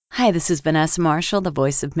Hi, this is Vanessa Marshall, the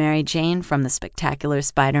voice of Mary Jane from The Spectacular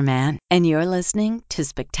Spider-Man, and you're listening to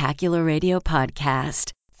Spectacular Radio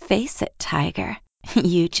Podcast. Face it, Tiger,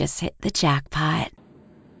 you just hit the jackpot.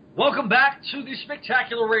 Welcome back to the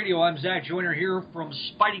Spectacular Radio. I'm Zach Joyner here from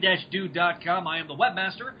Spidey-Dude.com. I am the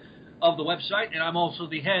webmaster of the website, and I'm also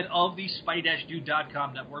the head of the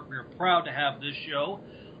Spidey-Dude.com network. We are proud to have this show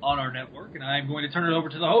on our network, and I'm going to turn it over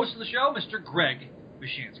to the host of the show, Mr. Greg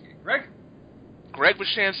Vishansky. Greg? Greg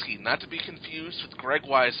Vishansky, not to be confused with Greg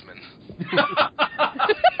Wiseman.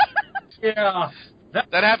 Yeah.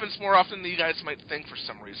 That happens more often than you guys might think for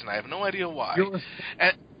some reason. I have no idea why.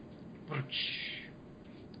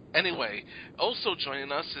 Anyway, also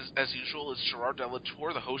joining us, as usual, is Gerard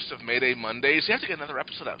Delatour, the host of Mayday Mondays. You have to get another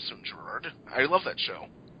episode out soon, Gerard. I love that show.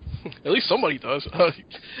 At least somebody does.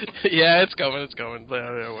 Yeah, it's coming.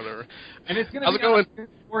 Yeah, whatever. And it's going How's to it going?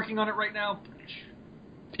 Working on it right now.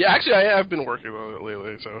 Yeah, actually, I have been working on it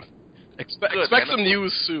lately, so expect some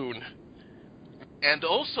news soon. And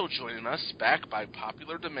also joining us, back by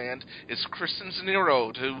popular demand, is Kristen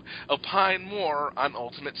Zaniro to opine more on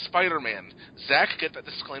Ultimate Spider-Man. Zach, get that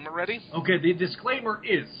disclaimer ready? Okay, the disclaimer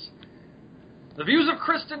is, the views of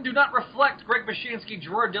Kristen do not reflect Greg Vishansky,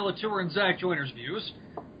 Gerard Delatour, and Zach Joyner's views,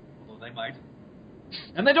 although they might.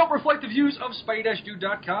 And they don't reflect the views of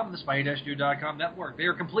Spidey-Dude.com and the Spidey-Dude.com network. They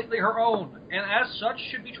are completely her own, and as such,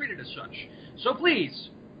 should be treated as such. So please,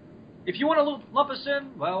 if you want to lump us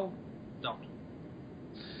in, well, don't.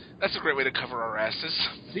 That's a great way to cover our asses.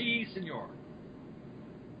 Si, senor.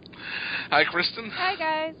 Hi, Kristen. Hi,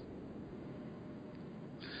 guys.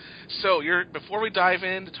 So, before we dive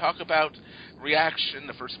in to talk about Reaction,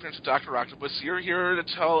 the first appearance of Dr. Octopus, you're here to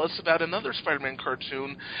tell us about another Spider-Man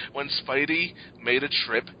cartoon when Spidey made a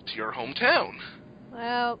trip to your hometown.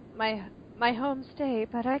 Well, my home state,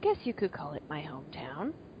 but I guess you could call it my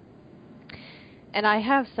hometown. And I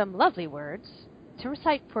have some lovely words to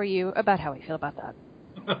recite for you about how I feel about that.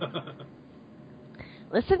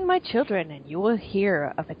 Listen, my children, and you will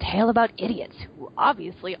hear of a tale about idiots who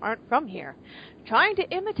obviously aren't from here, trying to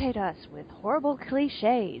imitate us with horrible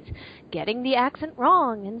cliches, getting the accent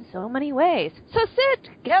wrong in so many ways. So sit,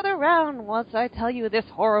 gather round, whilst I tell you this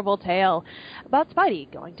horrible tale about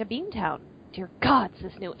Spidey going to Beantown. Dear gods,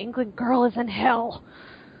 this New England girl is in hell.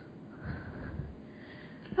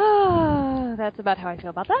 That's about how I feel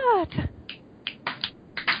about that.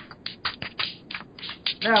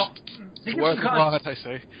 Now, I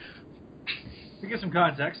say. To give some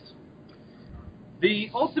context,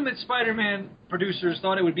 the Ultimate Spider-Man producers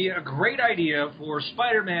thought it would be a great idea for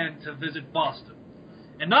Spider-Man to visit Boston.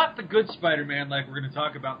 And not the good Spider-Man like we're going to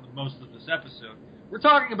talk about in most of this episode. We're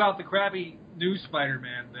talking about the crappy new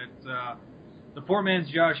Spider-Man that the poor man's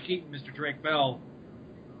Josh Keaton, Mr. Drake Bell,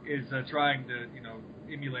 is trying to,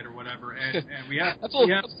 emulate or whatever. And we have... That's a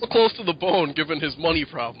little close to the bone, given his money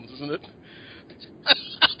problems, isn't it?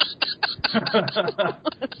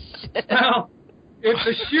 Well, if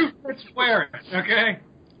the shoe fits, wear it, okay?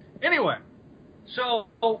 Anyway, so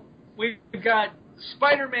we've got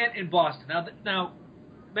Spider-Man in Boston. Now,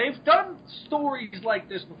 they've done stories like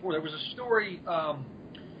this before. There was a story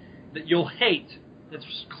that you'll hate that's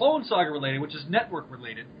Clone Saga related, which is network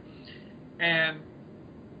related. And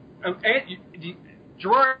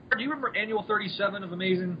Gerard, do you remember Annual 37 of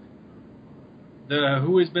Amazing? The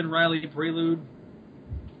Who Has Been Riley prelude?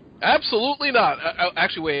 Absolutely not.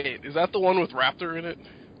 Actually, wait. Is that the one with Raptor in it?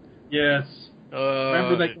 Yes.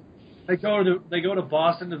 Remember they go to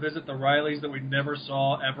Boston to visit the Rileys that we never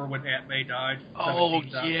saw ever when Aunt May died. Oh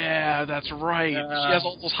yeah, that's right. She has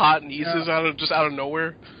all those hot nieces out of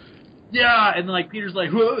nowhere. Yeah, and Peter's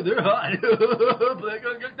like, whoa, they're hot.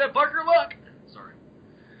 Get that Parker look. Sorry.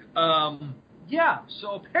 Yeah.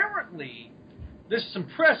 So apparently, there's some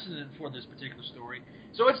precedent for this particular story.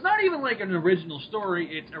 So it's not even like an original story.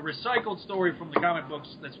 It's a recycled story from the comic books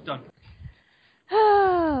that's done.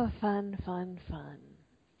 Oh, fun.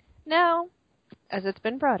 Now, as it's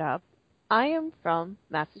been brought up, I am from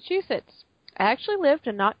Massachusetts. I actually lived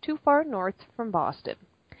not too far north from Boston.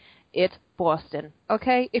 It's Boston,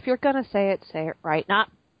 okay? If you're going to say it right.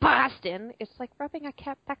 Not Boston. It's like rubbing a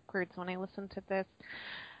cat backwards when I listen to this.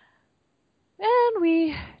 And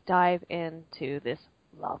we dive into this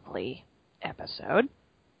lovely episode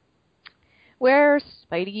where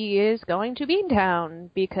Spidey is going to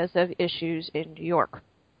Beantown because of issues in New York.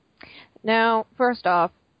 Now, first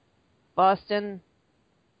off, Boston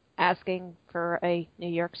asking for a New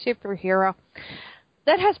York superhero.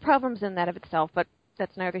 That has problems in that of itself, but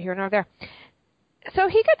that's neither here nor there. So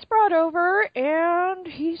he gets brought over, and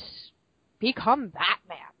he's become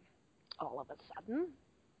Batman all of a sudden.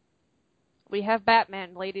 We have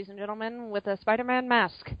Batman, ladies and gentlemen, with a Spider-Man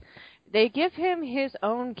mask. They give him his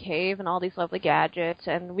own cave and all these lovely gadgets,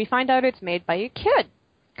 and we find out it's made by a kid.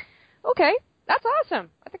 Okay, that's awesome.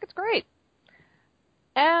 I think it's great.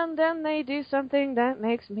 And then they do something that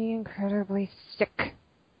makes me incredibly sick.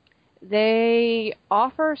 They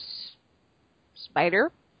offer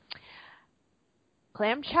Spider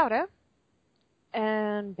clam chowder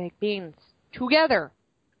and baked beans together.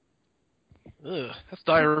 Ugh, that's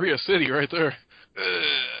Diarrhea City right there.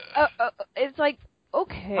 It's like,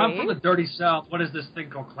 okay. I'm from the dirty South. What is this thing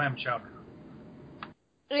called clam chowder?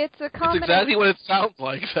 It's a It's combination. exactly what it sounds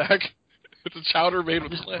like, Zach. It's a chowder made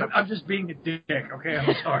with clams. I'm just being a dick, okay?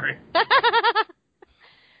 I'm sorry.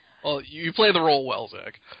 Well, you play the role well,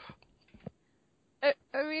 Zach.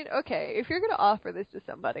 I mean, okay, if you're going to offer this to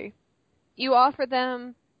somebody, you offer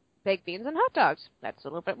them baked beans and hot dogs. That's a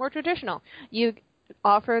little bit more traditional. You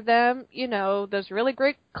offer them, those really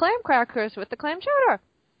great clam crackers with the clam chowder.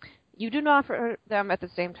 You do not offer them at the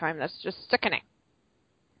same time. That's just sickening.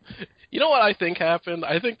 You know what I think happened?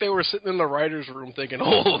 I think they were sitting in the writer's room thinking,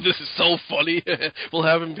 oh, this is so funny. We'll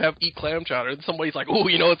have him eat clam chowder. And somebody's like, oh,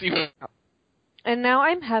 it's even... And now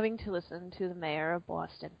I'm having to listen to the mayor of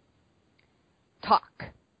Boston talk.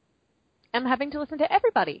 I'm having to listen to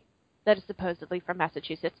everybody that is supposedly from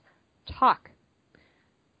Massachusetts talk.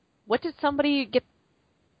 What did somebody get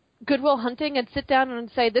Goodwill Hunting and sit down and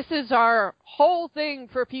say, this is our whole thing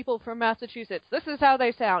for people from Massachusetts. This is how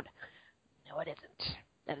they sound. No, it isn't.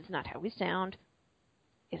 That is not how we sound.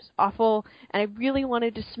 It's awful, and I really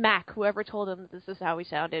wanted to smack whoever told them that this is how we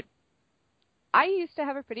sounded. I used to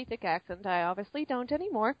have a pretty thick accent. I obviously don't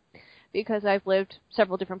anymore, because I've lived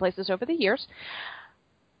several different places over the years.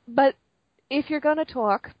 But if you're going to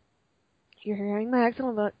talk, you're hearing my accent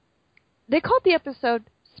a lot. They called the episode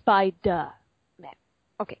Spider-Man.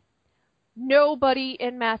 Okay. Nobody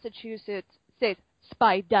in Massachusetts says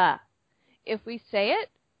Spider. If we say it,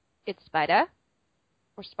 it's Spider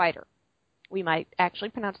or Spider. We might actually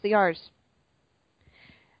pronounce the R's.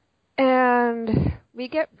 And we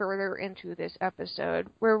get further into this episode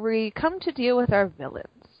where we come to deal with our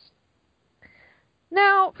villains.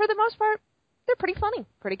 Now, for the most part, they're pretty funny,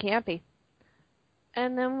 pretty campy.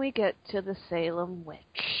 And then we get to the Salem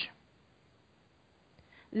Witch.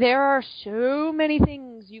 There are so many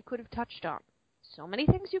things you could have touched on. So many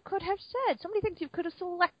things you could have said. So many things you could have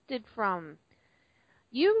selected from.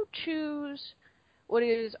 You choose what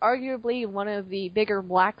is arguably one of the bigger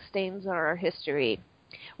black stains in our history,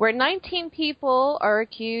 where 19 people are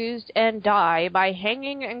accused and die by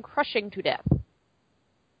hanging and crushing to death.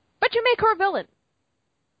 But you make her a villain.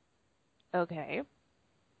 Okay.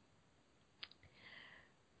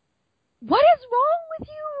 What is wrong with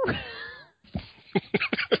you?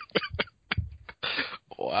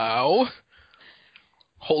 Wow.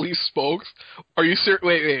 Holy smokes. Are you serious?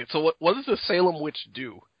 Wait. So what does the Salem Witch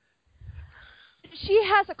do? She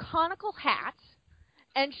has a conical hat,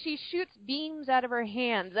 and she shoots beams out of her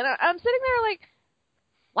hands. And I'm sitting there like,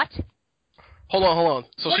 what? Hold on.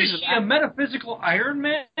 So What, she's is she a metaphysical Iron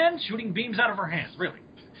Man shooting beams out of her hands? Really?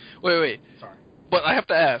 Wait. Sorry. But I have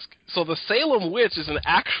to ask. So the Salem Witch is an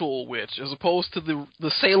actual witch, as opposed to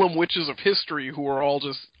the Salem witches of history who are all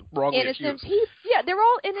just wrongly accused. Yeah, they're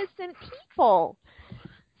all innocent people.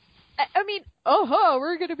 I mean,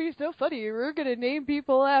 we're going to be so funny. We're going to name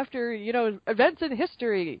people after, events in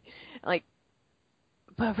history. Like,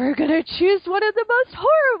 but we're going to choose one of the most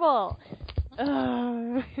horrible.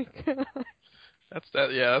 Oh, my God. That's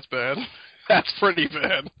bad. That's pretty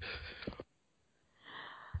bad.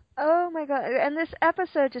 Oh, my God. And this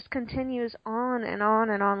episode just continues on and on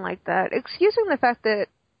and on like that. Excusing the fact that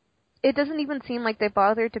it doesn't even seem like they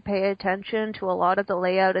bothered to pay attention to a lot of the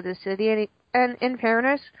layout of the city. And in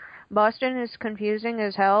fairness, Boston is confusing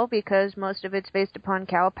as hell because most of it's based upon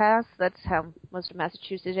cow paths. That's how most of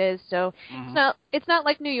Massachusetts is. So it's not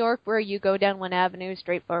like New York where you go down one avenue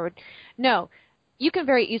straightforward. No, you can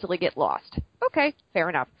very easily get lost. Okay, fair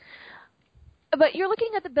enough. But you're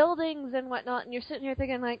looking at the buildings and whatnot, and you're sitting here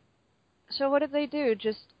thinking, like, so what did they do?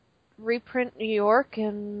 Just reprint New York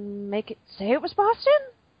and make it say it was Boston?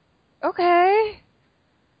 Okay.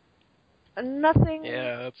 Nothing.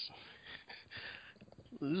 Yeah, that's...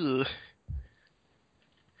 Ugh.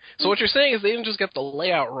 So what you're saying is they didn't just get the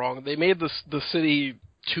layout wrong, they made the city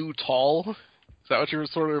too tall? Is that what you were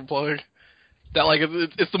sort of implying? That, like,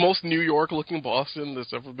 it's the most New York-looking Boston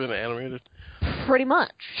that's ever been animated? Pretty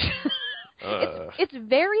much. It's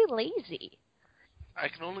very lazy. I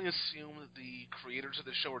can only assume that the creators of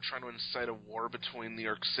the show were trying to incite a war between New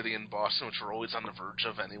York City and Boston, which we're always on the verge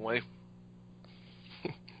of anyway.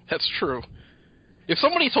 That's true. If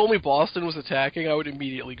somebody told me Boston was attacking, I would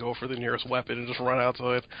immediately go for the nearest weapon and just run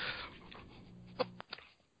outside.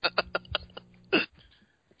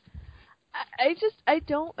 I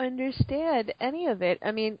don't understand any of it.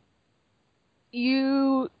 I mean,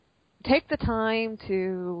 you take the time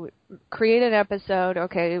to create an episode,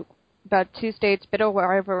 okay, about 2 states, bit of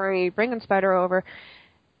rivalry, bringing Spider over,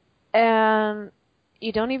 and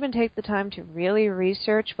you don't even take the time to really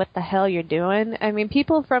research what the hell you're doing. I mean,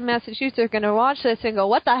 people from Massachusetts are going to watch this and go,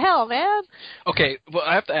 what the hell, man? Okay, but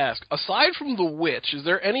I have to ask, aside from the witch, is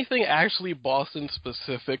there anything actually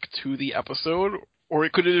Boston-specific to the episode? Or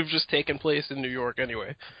could it have just taken place in New York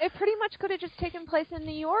anyway? It pretty much could have just taken place in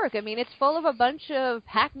New York. I mean, it's full of a bunch of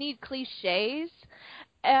hackneyed cliches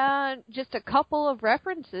and just a couple of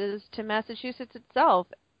references to Massachusetts itself.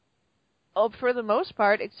 Oh, for the most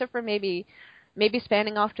part, except for maybe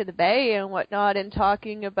spanning off to the bay and whatnot and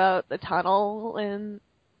talking about the tunnel, and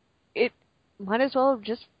it might as well have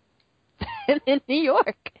just been in New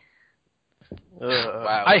York.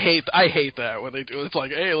 Wow. I hate that when they do. It's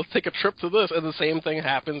like, hey, let's take a trip to this, and the same thing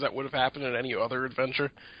happens that would have happened in any other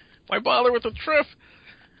adventure. Why bother with a trip?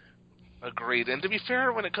 Agreed. And to be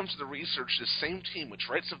fair, when it comes to the research, the same team which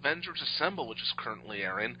writes Avengers Assemble, which is currently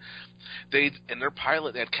airing, in their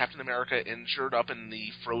pilot, they had Captain America injured up in the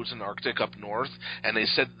frozen Arctic up north, and they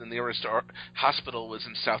said the nearest hospital was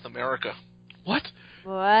in South America. What?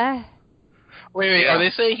 What? Wait, Yeah. are they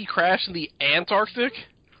saying he crashed in the Antarctic?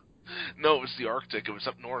 No, it was the Arctic. It was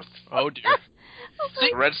up north. Oh, dear.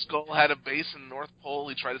 See, Red Skull had a base in the North Pole.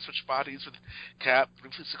 He tried to switch bodies with Cap,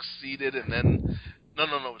 briefly succeeded, and then... No,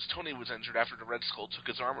 it was Tony was injured after the Red Skull took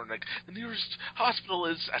his armor, and like, the nearest hospital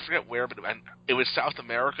is, I forget where, but it was South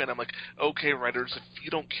America, and I'm like, okay, writers, if you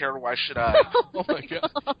don't care, why should I? Oh, my God.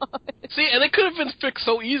 See, and it could have been fixed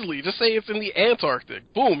so easily. Just say it's in the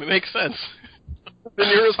Antarctic. Boom, it makes sense. The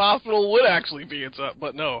nearest hospital would actually be in South,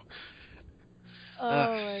 but no.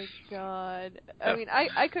 Oh my god. I mean,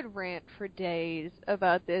 I could rant for days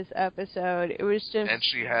about this episode. It was just... And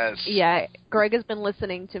she has. Yeah, Greg has been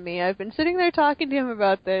listening to me. I've been sitting there talking to him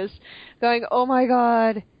about this, going, oh my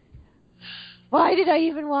god, why did I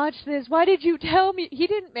even watch this? Why did you tell me? He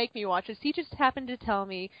didn't make me watch this. He just happened to tell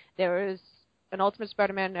me there was an Ultimate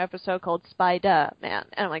Spider-Man episode called Spider-Man.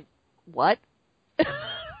 And I'm like, what?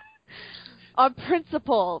 On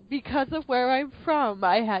principle, because of where I'm from,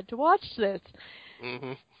 I had to watch this.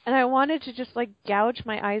 Mm-hmm. And I wanted to just, like, gouge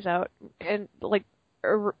my eyes out and, like,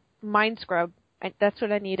 mind scrub. That's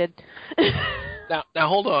what I needed. Now,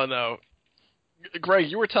 hold on, now.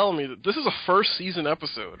 Greg, you were telling me that this is a first season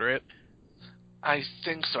episode, right? I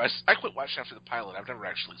think so. I quit watching after the pilot. I've never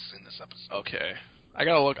actually seen this episode. Okay. I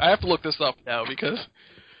have to look this up now, because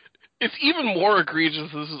it's even more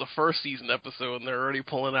egregious this is a first season episode and they're already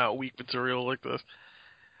pulling out weak material like this.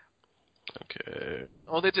 Okay.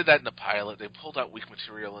 Oh, they did that in the pilot. They pulled out weak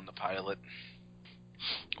material in the pilot.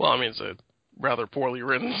 Well, I mean, it's a rather poorly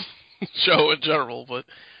written show in general, but...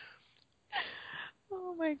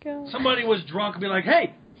 Oh my god. Somebody was drunk and be like,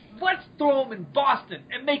 hey, let's throw them in Boston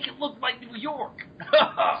and make it look like New York.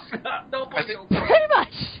 Nobody will. Pretty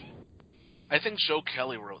much. I think Joe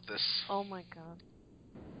Kelly wrote this. Oh my god.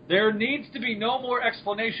 There needs to be no more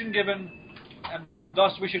explanation given, and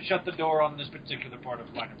thus we should shut the door on this particular part of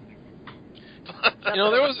Spider-Man. You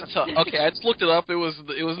know, there was okay, I just looked it up. It was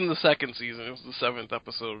in the second season. It was the 7th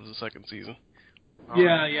episode of the second season.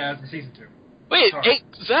 Yeah, it's in season 2. Wait, Sorry. hey,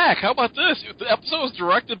 Zach, how about this? The episode was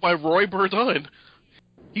directed by Roy Burdine.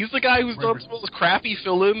 He's the guy who's done some of those crappy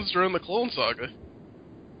fill-ins during the Clone Saga.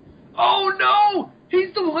 Oh no!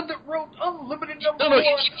 He's the one that wrote Unlimited Number No, 1.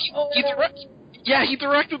 he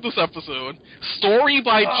directed this episode. Story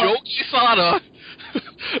by Joe Quesada.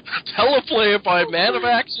 Teleplay by Man of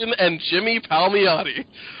Action and Jimmy Palmiotti.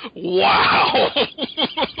 Wow!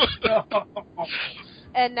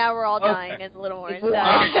 And now we're all dying Okay. in Little Orange.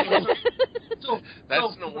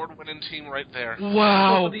 That's an award-winning team right there.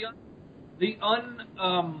 Wow! So the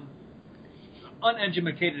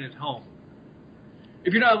uneducated at home.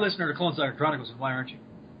 If you're not a listener to Clone Saga Chronicles, then why aren't you?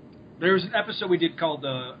 There was an episode we did called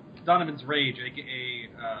Donovan's Rage, aka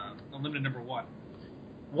Unlimited Number 1.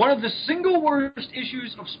 One of the single worst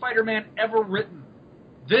issues of Spider-Man ever written.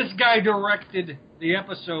 This guy directed the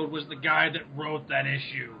episode, was the guy that wrote that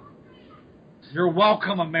issue. You're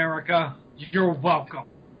welcome, America. You're welcome.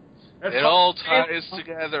 That's It how- all ties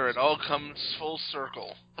together. It all comes full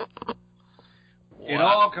circle. It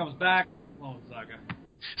all comes back to Clone Saga.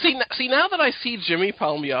 See, now that I see Jimmy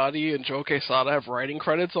Palmiotti and Joe Quesada have writing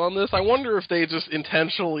credits on this, I wonder if they just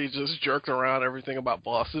intentionally just jerked around everything about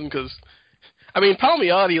Boston, because I mean,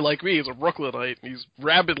 Palmiotti, like me, is a Brooklynite, and he's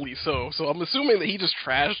rabidly so I'm assuming that he just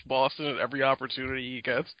trashed Boston at every opportunity he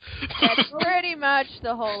gets. That's pretty much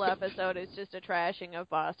the whole episode is just a trashing of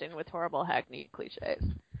Boston with horrible hackneyed cliches.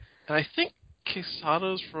 And I think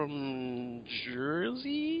Quesada's from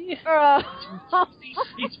Jersey?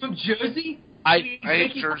 He's from Jersey? I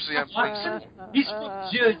hate Jersey. I'm like, He's from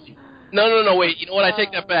Jersey. No, wait, you know what, I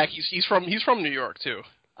take that back. He's from New York, too.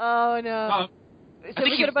 Oh, no. So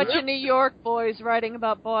we get a bunch of New York boys writing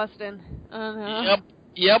about Boston. No.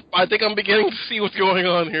 Yep, I think I'm beginning to see what's going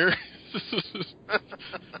on here.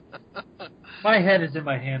 My head is in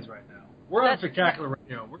my hands right now. We're on Spectacular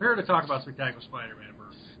Radio. We're here to talk about Spectacular Spider-Man.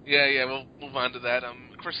 Yeah, we'll move on to that.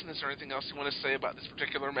 Kristen, is there anything else you want to say about this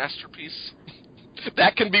particular masterpiece?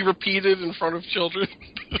 That can be repeated in front of children.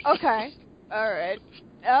 Okay, all right.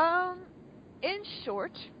 In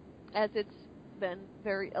short, as it's been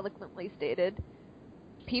very eloquently stated,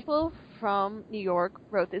 people from New York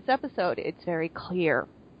wrote this episode. It's very clear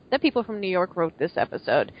that people from New York wrote this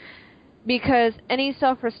episode. Because any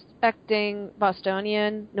self-respecting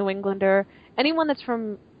Bostonian, New Englander, anyone that's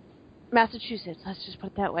from Massachusetts, let's just put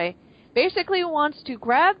it that way, basically wants to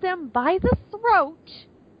grab them by the throat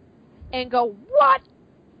and go, "What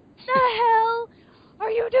the hell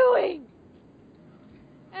are you doing?"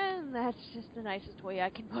 And that's just the nicest way I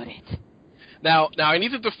can put it. Now I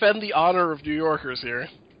need to defend the honor of New Yorkers here,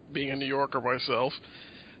 being a New Yorker myself,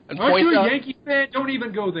 and Aren't point you a out. Yankee fan? Don't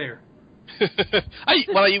even go there. When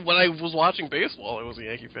I was watching baseball, I was a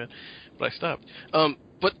Yankee fan, but I stopped.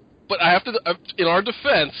 But I have to, in our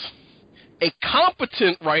defense, a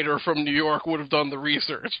competent writer from New York would have done the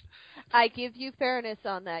research. I give you fairness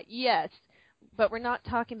on that, yes, but we're not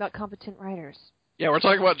talking about competent writers. Yeah, we're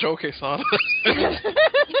talking about Joe Quesada.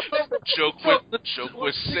 Joke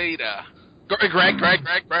with Seda. Greg Quesada.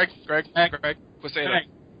 Hey,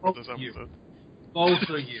 both of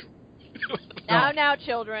you. Now,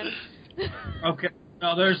 children. Okay.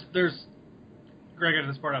 No, there's Greg edited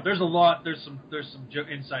this part out. There's some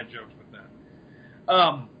inside jokes with that.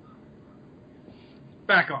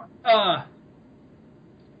 Back on.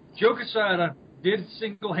 Joe Quesada did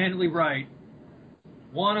single-handedly write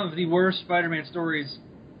one of the worst Spider-Man stories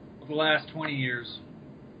of the last 20 years,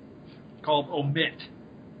 called Omit,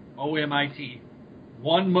 O-M-I-T,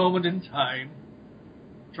 One Moment in Time,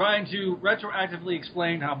 trying to retroactively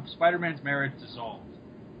explain how Spider-Man's marriage dissolved.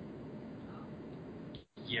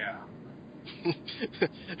 Yeah.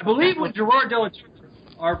 I believe when Gerard Delatorre,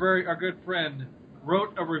 our good friend,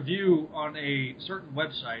 wrote a review on a certain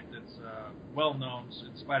website that's well-known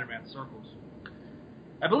in Spider-Man circles,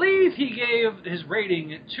 I believe he gave his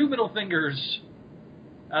rating 2 middle fingers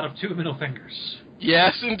out of 2 middle fingers.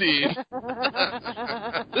 Yes, indeed. That's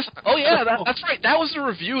right. That was the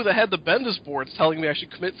review that had the Bendis boards telling me I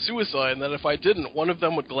should commit suicide, and that if I didn't, one of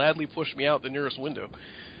them would gladly push me out the nearest window.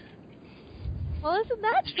 Well, isn't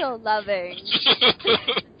that so loving?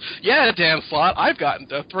 Yeah, Dan Slott, I've gotten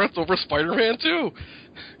death threats over Spider-Man too.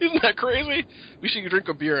 Isn't that crazy? We should drink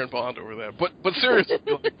a beer and bond over that. But seriously,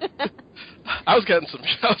 I was getting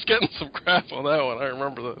some crap on that one. I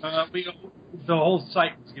remember that. The whole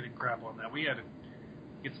site was getting crap on that. We had to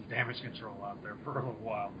get some damage control out there for a little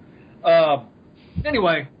while.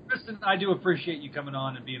 Anyway, Kristen, I do appreciate you coming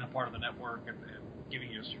on and being a part of the network and giving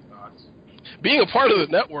us your thoughts. Being a part of the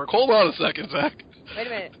network. Hold on a second, Zach. Wait a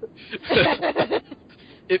minute.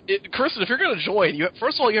 Kristen, if you're going to join,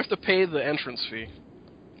 first of all, you have to pay the entrance fee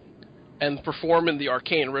and perform in the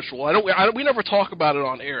arcane ritual. We never talk about it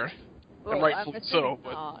on air, and rightfully so.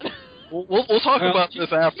 But we'll talk about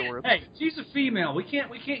this afterwards. Hey, she's a female. We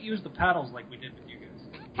can't use the paddles like we did with you guys.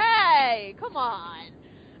 Hey, come on.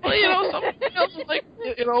 Well, something else like,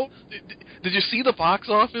 did you see the box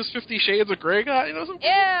office 50 Shades of Grey got? Something?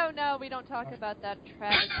 Ew, no, we don't talk about that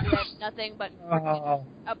travesty. That's nothing but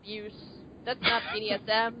abuse. That's not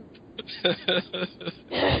BDSM.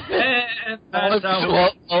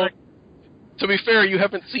 Well, to be fair, you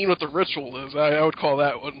haven't seen what the ritual is. I would call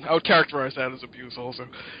that one. I would characterize that as abuse also.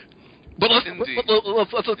 But let's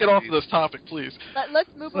get off of this topic, please. Let's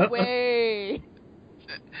move away.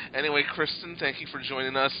 Anyway, Kristen, thank you for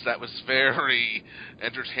joining us. That was very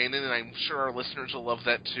entertaining, and I'm sure our listeners will love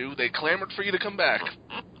that too. They clamored for you to come back.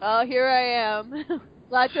 Oh, here I am.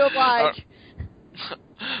 Glad to oblige.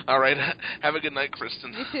 All right. Have a good night,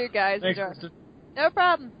 Kristen. You too, guys. Thanks, Kristen. No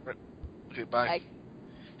problem. Okay, bye.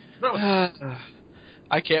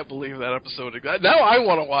 I can't believe that episode. Now I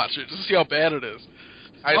want to watch it just to see how bad it is.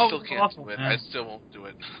 I still can't do it. I still won't do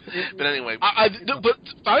it. But anyway. But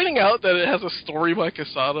finding out that it has a story by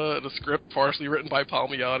Quesada and a script partially written by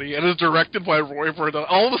Palmiotti and is directed by Roy Verdon,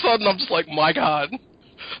 all of a sudden I'm just like, my God.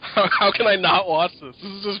 How can I not watch this?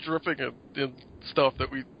 This is just dripping in stuff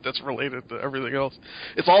that's related to everything else.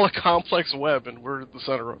 It's all a complex web, and we're at the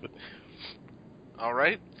center of it. All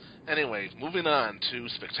right. Anyway, moving on to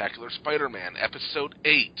Spectacular Spider-Man, Episode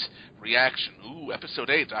 8, Reaction. Ooh, Episode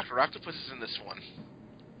 8, Dr. Octopus is in this one.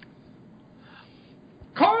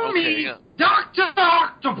 Call me yeah. Dr.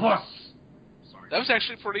 Octopus! Sorry. That was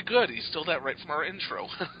actually pretty good. He stole that right from our intro.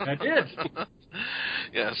 I did.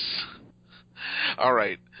 Yes. All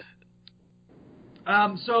right.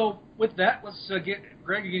 So, with that, let's get...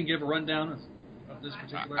 Greg, you can give a rundown of this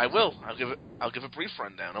particular I episode? will. I'll give a brief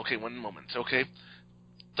rundown. Okay, one moment. Okay.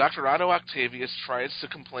 Dr. Otto Octavius tries to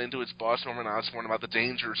complain to his boss, Norman Osborn, about the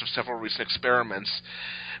dangers of several recent experiments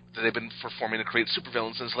that they've been performing to create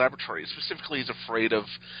supervillains in his laboratory. Specifically, he's afraid of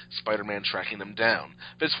Spider-Man tracking them down,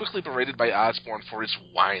 but is quickly berated by Osborn for his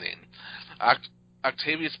whining.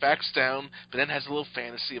 Octavius backs down, but then has a little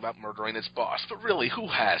fantasy about murdering his boss. But really, who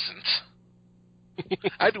hasn't?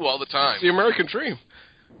 I do all the time. It's the American dream.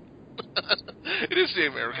 It is the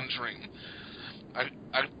American dream.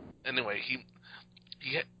 Anyway,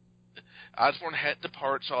 Osborn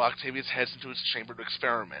departs while Octavius heads into his chamber to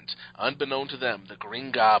experiment. Unbeknown to them, the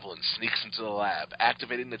Green Goblin sneaks into the lab,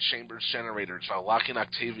 activating the chamber's generators while locking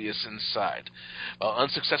Octavius inside. While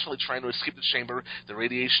unsuccessfully trying to escape the chamber, the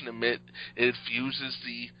radiation it fuses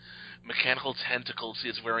the mechanical tentacles he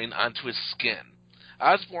is wearing onto his skin.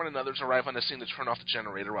 Osborn and others arrive on the scene to turn off the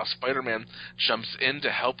generator, while Spider-Man jumps in to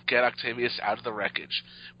help get Octavius out of the wreckage.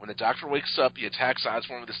 When the Doctor wakes up, he attacks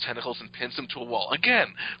Osborn with his tentacles and pins him to a wall. Again,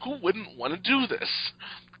 who wouldn't want to do this?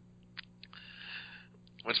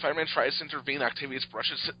 When Spider-Man tries to intervene, Octavius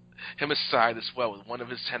brushes him aside as well with one of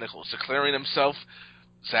his tentacles, declaring himself,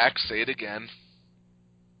 Zach, say it again,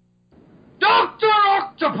 Dr.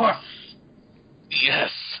 Octopus! Yes!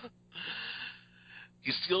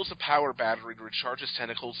 He steals a power battery to recharge his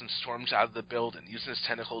tentacles and storms out of the building, using his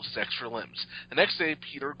tentacles as extra limbs. The next day,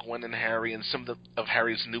 Peter, Gwen, and Harry and some of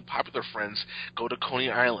Harry's new popular friends go to Coney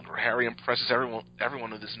Island, where Harry impresses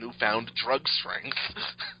everyone with his newfound drug strength.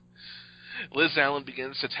 Liz Allen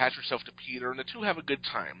begins to attach herself to Peter, and the two have a good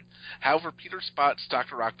time. However, Peter spots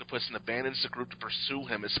Dr. Octopus and abandons the group to pursue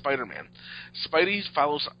him as Spider-Man. Spidey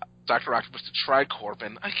follows Dr. Octopus to Tricorp,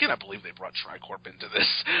 and I cannot believe they brought Tricorp into this,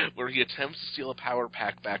 where he attempts to steal a power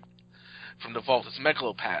pack back from the vault, his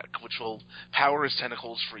Megalopack, which will power his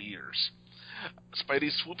tentacles for years.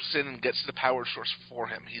 Spidey swoops in and gets to the power source for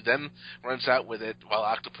him. He then runs out with it while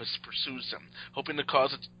Octopus pursues him, hoping to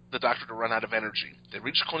cause the Doctor to run out of energy. They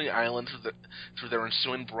reach Coney Island through their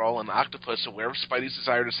ensuing brawl, and Octopus, aware of Spidey's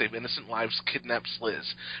desire to save innocent lives, kidnaps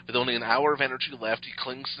Liz. With only an hour of energy left, he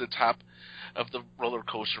clings to the top of the roller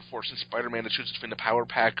coaster, forcing Spider-Man to choose between the power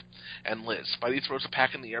pack and Liz. Spidey throws the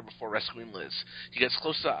pack in the air before rescuing Liz. He gets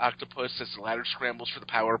close to Octopus as the latter scrambles for the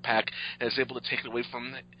power pack and is able to take it away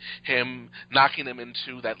from him, knocking him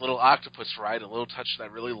into that little octopus ride, a little touch that I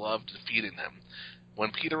really loved, defeating him.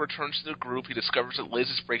 When Peter returns to the group, he discovers that Liz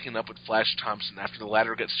is breaking up with Flash Thompson after the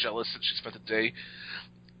latter gets jealous that she spent the day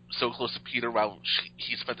so close to Peter while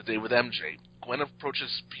he spent the day with MJ. Gwen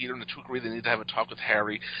approaches Peter, and the two agree they need to have a talk with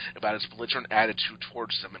Harry about his belligerent attitude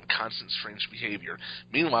towards them and constant strange behavior.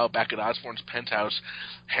 Meanwhile, back at Osborn's penthouse,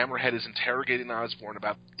 Hammerhead is interrogating Osborn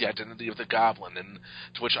about the identity of the Goblin, and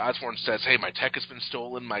to which Osborn says, hey, my tech has been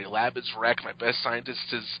stolen, my lab is wrecked, my best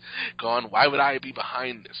scientist is gone, why would I be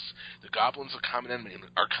behind this? The Goblin's a common enemy, and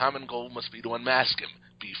our common goal must be to unmask him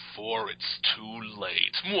before it's too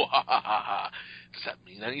late. Does that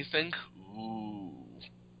mean anything? Ooh.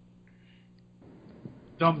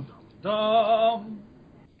 Dum dum dum.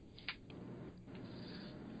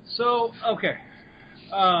 So, okay.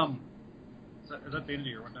 Is that the end of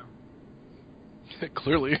your rundown?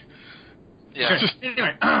 Clearly. Yeah. Okay.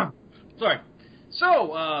 Anyway, sorry.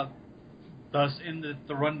 So, thus end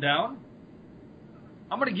the rundown.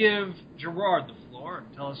 I'm going to give Gerard the floor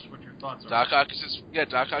and tell us what your thoughts are. Doc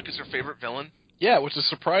Ock is your favorite villain? Yeah, which is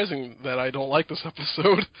surprising that I don't like this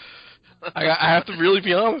episode. I have to really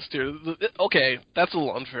be honest here. Okay, that's a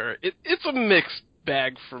little unfair. It's a mixed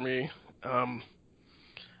bag for me.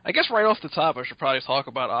 I guess right off the top, I should probably talk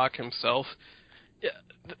about Ock himself.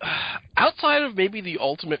 Outside of maybe the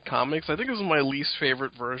Ultimate Comics, I think this is my least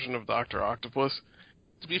favorite version of Dr. Octopus.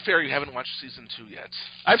 To be fair, you haven't watched Season 2 yet.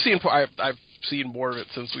 I've seen more of it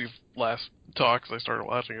since we've last talked, because I started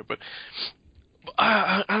watching it, but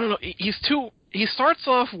I don't know. He starts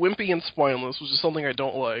off wimpy and spineless, which is something I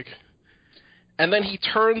don't like. And then he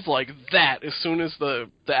turns like that as soon as the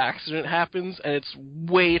accident happens, and it's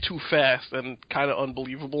way too fast and kind of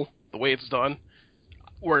unbelievable the way it's done.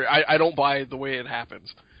 Where I don't buy the way it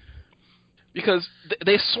happens. Because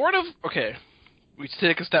they sort of... Okay, we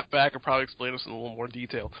take a step back and probably explain this in a little more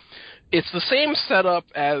detail. It's the same setup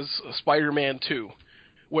as Spider-Man 2,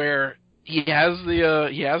 where he has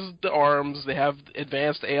the arms, they have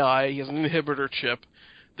advanced AI, he has an inhibitor chip.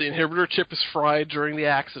 The inhibitor chip is fried during the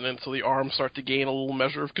accident, so the arms start to gain a little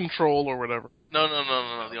measure of control or whatever. No.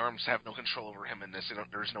 The arms have no control over him in this.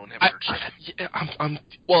 There's no inhibitor chip.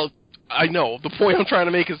 Well, I know. The point I'm trying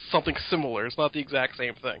to make is something similar. It's not the exact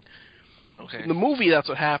same thing. Okay. In the movie, that's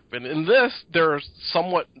what happened. In this, they're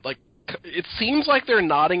somewhat, like, it seems like they're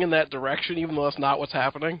nodding in that direction, even though that's not what's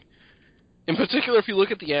happening. In particular, if you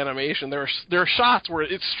look at the animation, there are shots where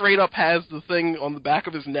it straight up has the thing on the back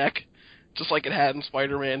of his neck, just like it had in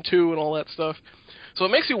Spider-Man 2 and all that stuff. So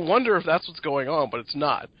it makes you wonder if that's what's going on, but it's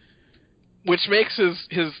not. Which makes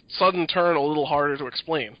his sudden turn a little harder to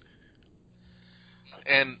explain.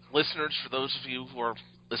 And listeners, for those of you who are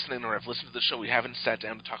listening or have listened to the show, we haven't sat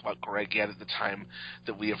down to talk about Greg yet at the time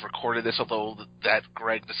that we have recorded this, although that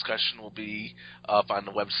Greg discussion will be up on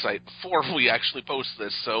the website before we actually post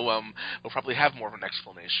this, so we'll probably have more of an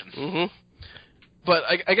explanation. Mm-hmm. But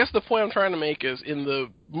I guess the point I'm trying to make is, in the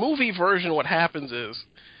movie version, what happens is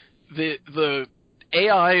the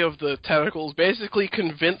AI of the tentacles basically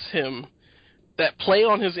convince him that play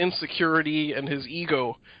on his insecurity and his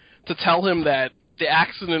ego to tell him that the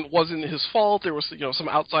accident wasn't his fault, there was some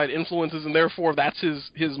outside influences, and therefore that's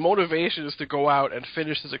his motivation is to go out and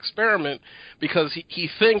finish his experiment because he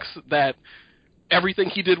thinks that everything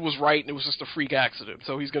he did was right and it was just a freak accident,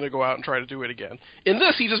 so he's going to go out and try to do it again. In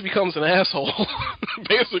this, he just becomes an asshole,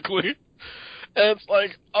 basically. And it's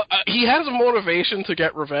like, he has a motivation to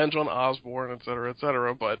get revenge on Osborn,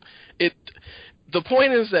 etc., but the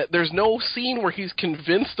point is that there's no scene where he's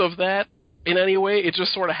convinced of that in any way, it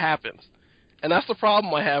just sort of happens. And that's the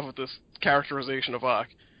problem I have with this characterization of Ock.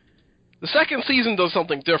 The second season does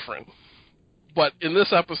something different. But in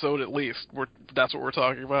this episode, at least, that's what we're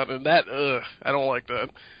talking about. And that, I don't like that.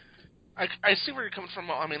 I see where you're coming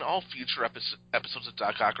from. I mean, all future episodes of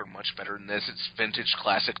Doc Ock are much better than this. It's vintage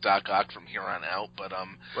classic Doc Ock from here on out. But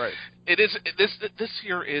right. This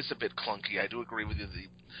here is a bit clunky. I do agree with you. The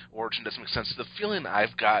origin doesn't make sense. The feeling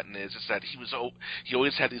I've gotten is that he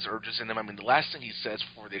always had these urges in him. I mean, the last thing he says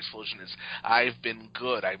before the explosion is, "I've been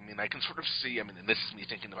good." I mean, I can sort of see. I mean, and this is me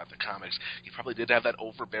thinking about the comics. He probably did have that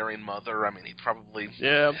overbearing mother. I mean, he probably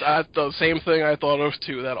the same thing I thought of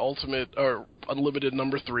too. That ultimate or unlimited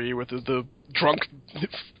number 3 with the drunk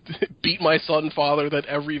beat my son father that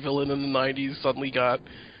every villain in the 90s suddenly got.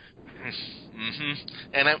 Mm-hmm.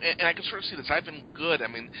 And I can sort of see this. I've been good. I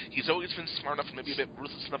mean, he's always been smart enough and maybe a bit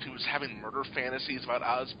ruthless enough. He was having murder fantasies about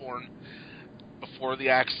Osborn before the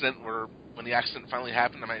accident, when the accident finally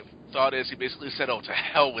happened. And my thought is he basically said, "Oh, to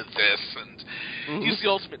hell with this." And he's the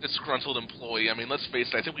ultimate disgruntled employee. I mean, let's face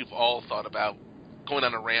it. I think we've all thought about going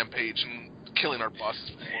on a rampage and killing our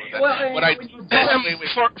bosses before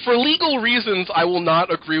that. For legal reasons, I will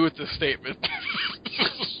not agree with this statement.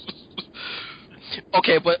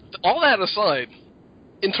 Okay, but all that aside,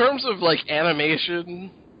 in terms of like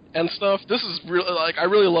animation and stuff, this is really I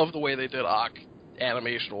really love the way they did Ock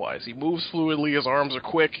animation-wise. He moves fluidly, his arms are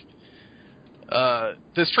quick.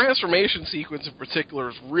 This transformation sequence in particular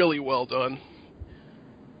is really well done.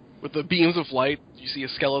 With the beams of light, you see a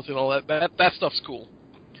skeleton, all that stuff's cool.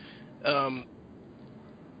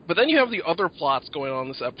 But then you have the other plots going on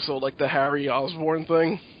in this episode, like the Harry Osborn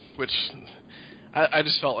thing, which I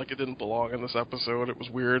just felt like it didn't belong in this episode. It was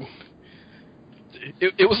weird.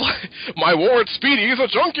 It was like, my ward Speedy, he's a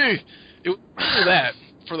junkie! That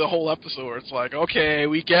for the whole episode. It's like, okay,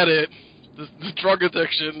 we get it. The drug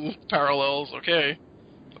addiction parallels, okay.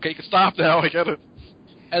 Okay, you can stop now, I get it.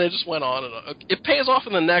 And it just went on and on. It pays off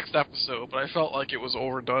in the next episode, but I felt like it was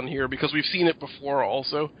overdone here because we've seen it before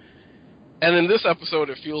also. And in this episode,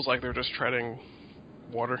 it feels like they're just treading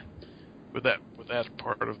water with that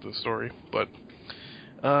part of the story. But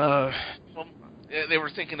well, they were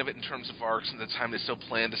thinking of it in terms of arcs, and at the time they still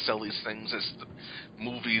planned to sell these things as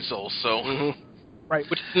movies also. Mm-hmm. Right.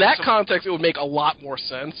 Which in that context, it would make a lot more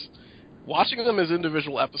sense. Watching them as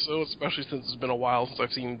individual episodes, especially since it's been a while since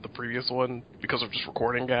I've seen the previous one because of just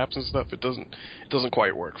recording gaps and stuff, it doesn't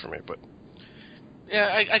quite work for me. But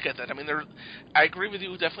yeah, I get that. I mean, I agree with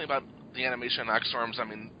you definitely about the animation on Oxorms. I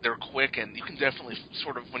mean, they're quick, and you can definitely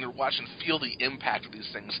sort of, when you're watching, feel the impact of these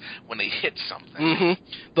things when they hit something. Mm-hmm.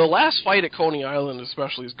 The last fight at Coney Island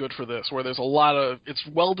especially is good for this, where there's a lot of, it's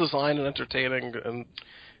well designed and entertaining, and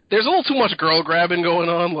there's a little too much girl grabbing going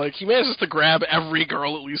on. Like, he manages to grab every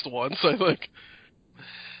girl at least once, I think.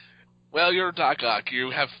 Well, you're Doc Ock.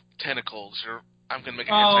 You have tentacles. I'm going to make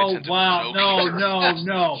an anti-tentacle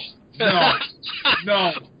joke.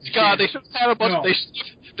 No. God, they should have had a bunch. No.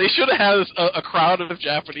 They should have had a crowd of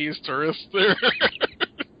Japanese tourists there,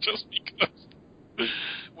 just because.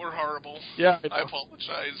 We're horrible. Yeah, I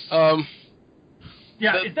apologize.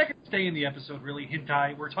 Yeah, is that going to stay in the episode, really?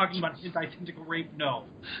 Hentai? We're talking about hentai tentacle rape? No.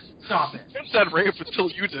 Stop it. Tim said rape until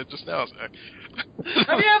you did just now, Zach.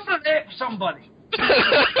 Have you ever raped somebody?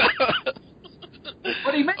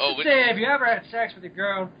 What he meant to say, have you ever had sex with a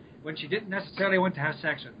girl when she didn't necessarily want to have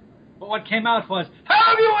sex with you? But what came out was,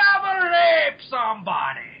 have you ever raped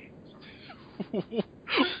somebody?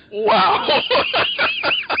 Wow.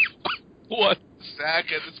 What? Zach,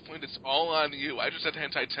 at this point, it's all on you. I just had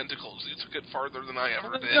hentai tentacles. You took it farther than I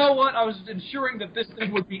ever did. You know what? I was ensuring that this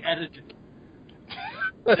thing would be edited.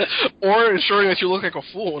 Or ensuring that you look like a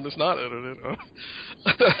fool when it's not edited.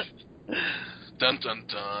 Dun, dun,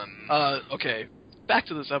 dun. Okay. Back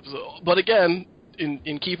to this episode. But again,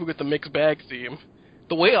 in keeping with the mixed bag theme,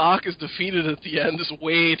 the way Ock is defeated at the end is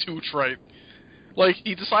way too trite. Like,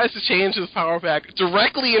 he decides to change his power pack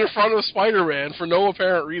directly in front of Spider-Man for no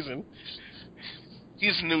apparent reason.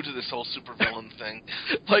 He's new to this whole supervillain thing.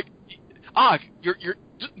 Like, Ock, you're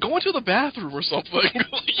go into the bathroom or something.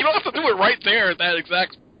 You don't have to do it right there at that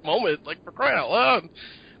exact moment. Like, for crying out loud.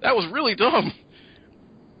 That was really dumb.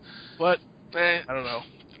 But, I don't know.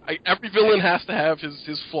 Every villain has to have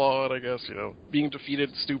his flaw, and I guess, being defeated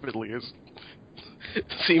stupidly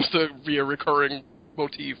seems to be a recurring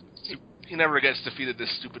motif. He never gets defeated this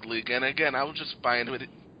stupidly again. Again, I will just buy into it.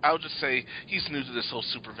 I'll just say he's new to this whole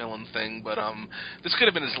supervillain thing, but this could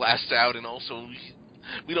have been his last out, and also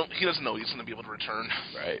he doesn't know he's going to be able to return.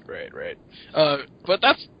 Right. But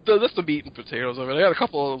that's the meat and potatoes of it. I got a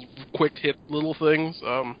couple of quick hit little things.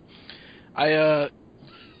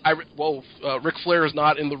 Ric Flair is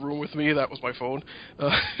not in the room with me. That was my phone.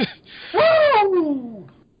 Woo!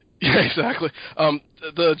 Yeah, exactly.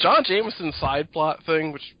 The John Jameson side plot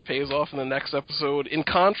thing, which pays off in the next episode, in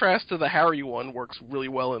contrast to the Harry one, works really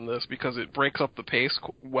well in this because it breaks up the pace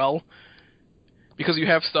well. Because you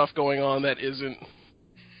have stuff going on that isn't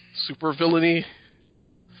super villainy.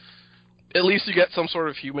 At least you get some sort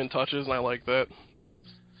of human touches, and I like that.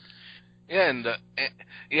 Yeah,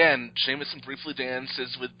 and Jameson briefly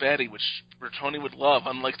dances with Betty, which Bertoni would love,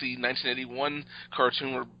 unlike the 1981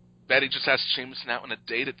 cartoon where Betty just asks Jameson out on a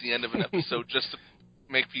date at the end of an episode just to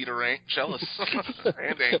make Peter jealous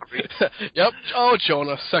and angry. Yep. Oh,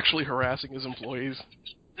 Jonah, sexually harassing his employees.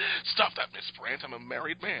 Stop that, Miss Brandt. I'm a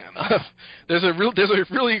married man. There's a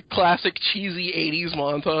really classic cheesy '80s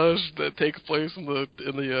montage that takes place in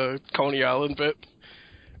the Coney Island bit,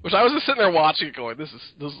 which I was just sitting there watching it, going, "This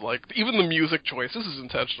is like even the music choice. This is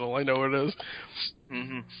intentional. I know it is."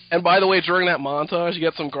 Mm-hmm. And by the way, during that montage, you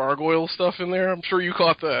get some gargoyle stuff in there. I'm sure you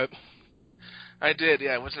caught that. I did,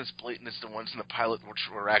 yeah. It wasn't as blatant as the ones in the pilot, which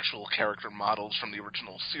were actual character models from the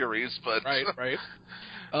original series, but... Right.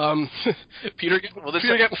 Peter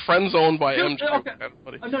getting friend-zoned by MJ. Okay.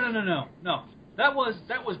 No. That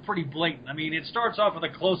was pretty blatant. I mean, it starts off with a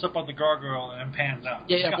close-up on the gargoyle and then pans out.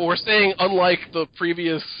 Yeah, but we're saying, unlike the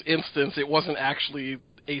previous instance, it wasn't actually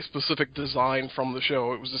a specific design from the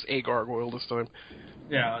show. It was just a gargoyle this time.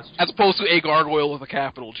 Yeah, that's true. As opposed to a gargoyle with a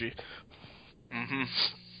capital G. Mm-hmm.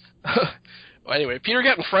 Well, anyway, Peter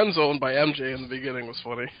getting friend-zoned by MJ in the beginning was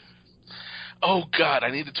funny. Oh, God,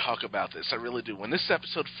 I need to talk about this. I really do. When this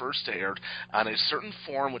episode first aired, on a certain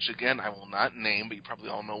forum, which, again, I will not name, but you probably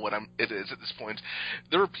all know what it is at this point,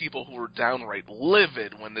 there were people who were downright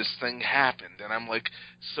livid when this thing happened. And I'm like,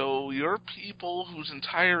 so you're people whose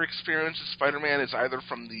entire experience of Spider-Man is either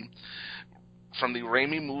from the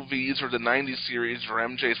Raimi movies or the 90s series where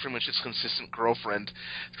MJ is pretty much his consistent girlfriend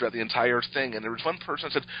throughout the entire thing. And there was one person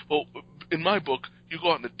that said, well, in my book, you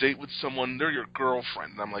go out on a date with someone, they're your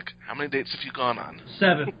girlfriend. And I'm like, how many dates have you gone on?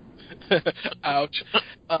 7. Ouch.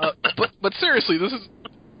 But seriously, this is...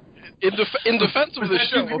 In defense of this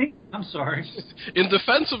show... I'm sorry. In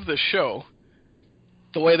defense of this show,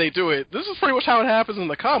 the way they do it, this is pretty much how it happens in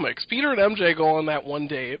the comics. Peter and MJ go on that one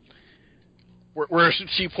date, where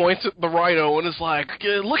she points at the rhino and is like,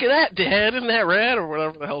 look at that, Dad, isn't that rad? Or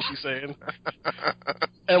whatever the hell she's saying.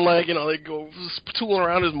 And, they go tooling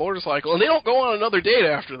around his motorcycle, and they don't go on another date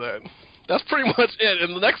after that. That's pretty much it.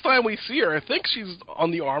 And the next time we see her, I think she's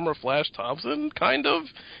on the arm of Flash Thompson, kind of.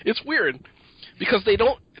 It's weird. Because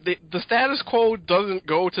the status quo doesn't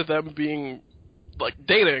go to them being,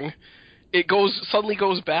 dating. It suddennly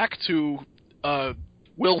goes back to,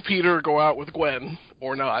 will Peter go out with Gwen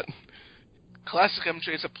or not? Classic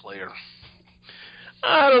MJ is a player.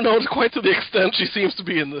 I don't know, quite to the extent she seems to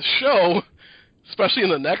be in this show, especially in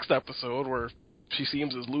the next episode where she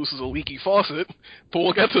seems as loose as a leaky faucet, but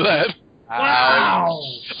we'll get to that. Wow!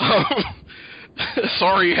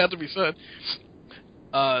 Sorry, it had to be said.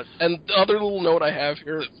 And the other little note I have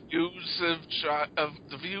here. The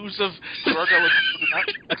views of Gerard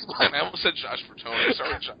I almost said Josh Bertoni.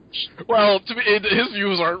 Sorry, Josh. Well, to me, his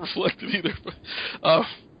views aren't reflected either.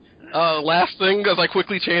 Last thing, as I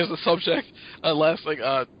quickly change the subject. Last thing,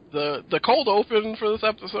 the cold open for this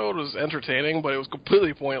episode was entertaining, but it was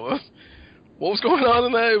completely pointless. What was going on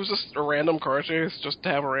in that? It was just a random car chase, just to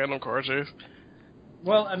have a random car chase.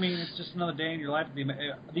 Well, I mean, it's just another day in your life to be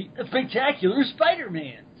the spectacular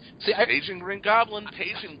Spider-Man. See, Paging Green Goblin.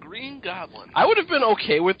 I would have been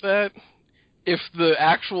okay with that if the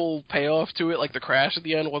actual payoff to it, like the crash at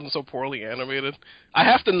the end, wasn't so poorly animated. I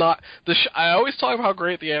have to knock I always talk about how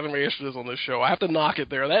great the animation is on this show. I have to knock it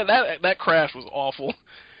there. That crash was awful.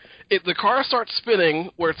 The car starts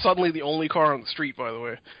spinning, where it's suddenly the only car on the street. By the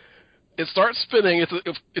way. It starts spinning.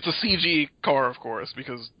 It's a CG car, of course,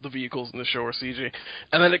 because the vehicles in the show are CG.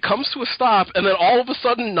 And then it comes to a stop, and then all of a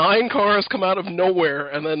sudden 9 cars come out of nowhere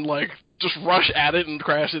and then, like, just rush at it and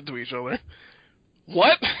crash into each other.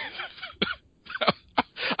 What?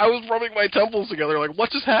 I was rubbing my temples together, like,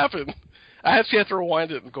 what just happened? I actually had to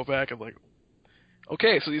rewind it and go back and, like,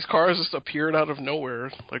 okay, so these cars just appeared out of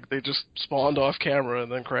nowhere. Like, they just spawned off camera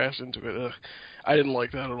and then crashed into it. I didn't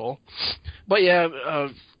like that at all. But, yeah,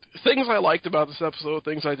 things I liked about this episode,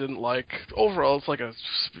 things I didn't like. Overall, it's like I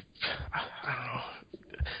don't know.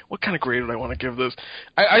 What kind of grade would I want to give this?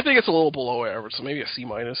 I think it's a little below average, so maybe a C-.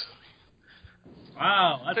 Wow,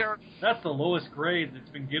 that's the lowest grade that's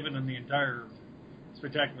been given in the entire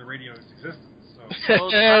Spectacular Radio's existence. So.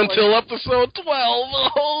 Until episode 12.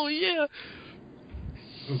 Oh, yeah.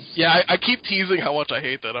 Oops. Yeah, I keep teasing how much I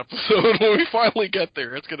hate that episode. When we finally get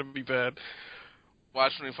there, it's going to be bad.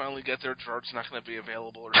 Watch when we finally get there, Gerard's not going to be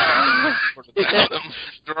available or something.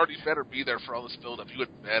 Gerard, you better be there for all this build-up. You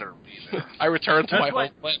would better be there. I returned to my home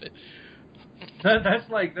planet. That's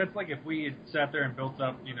like if we had sat there and built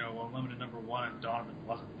up, Unlimited #1 and Donovan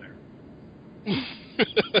wasn't there.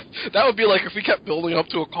 That would be like if we kept building up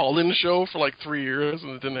to a call-in show for like 3 years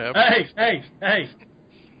and it didn't happen. Hey!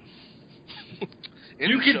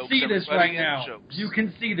 You can see this right now. You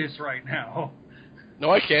can see this right now. No,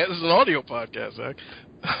 I can't. This is an audio podcast, Zach.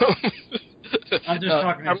 I'm just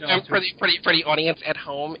talking to I'm for the audience at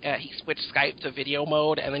home. He switched Skype to video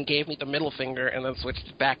mode and then gave me the middle finger and then switched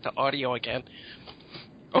it back to audio again.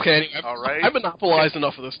 Okay, anyway, all right. I monopolized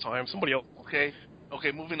enough of this time. Somebody else.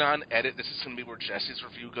 Okay, moving on. Edit. This is going to be where Jesse's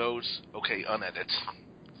review goes. Okay, unedit.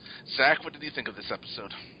 Zach, what did you think of this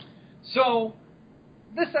episode? So,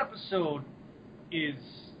 this episode is...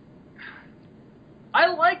 I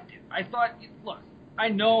liked it. I thought, look, I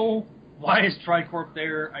know why is Tricorp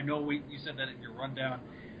there. I know you said that in your rundown.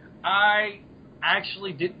 I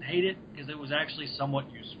actually didn't hate it because it was actually somewhat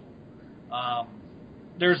useful.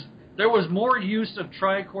 There was more use of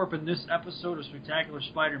Tricorp in this episode of Spectacular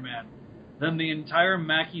Spider-Man than the entire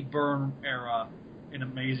Mackie Byrne era in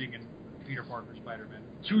Amazing and Peter Parker Spider-Man.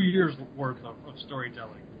 2 years worth of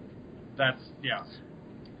storytelling. Yeah.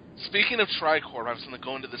 Speaking of Tricorp, I was going to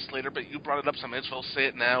go into this later, but you brought it up, so I may as well say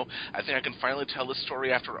it now. I think I can finally tell this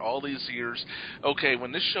story after all these years. Okay,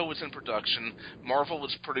 when this show was in production, Marvel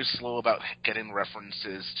was pretty slow about getting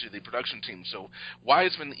references to the production team, so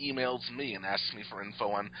Wiseman emails me and asks me for info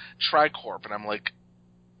on Tricorp, and I'm like,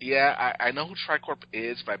 yeah, I know who Tricorp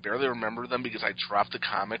is, but I barely remember them because I dropped the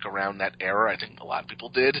comic around that era. I think a lot of people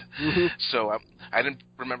did. Mm-hmm. So I didn't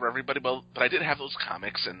remember everybody, but I did have those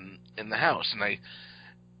comics in the house,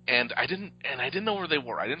 and I didn't know where they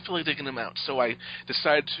were. I didn't feel like digging them out. So I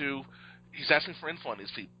decided to. He's asking for info on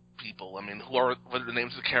these people. I mean, what are the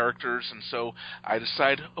names of the characters? And so I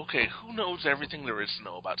decide, okay, who knows everything there is to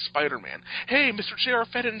know about Spider-Man? Hey, Mr. J.R.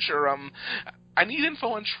 Fettinger, I need info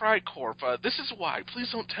on Tricorp. This is why. Please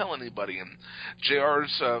don't tell anybody. And J.R.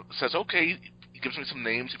 says, okay. He gives me some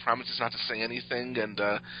names. He promises not to say anything.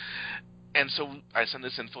 And so I send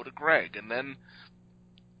this info to Greg. And then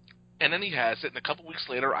he has it, and a couple weeks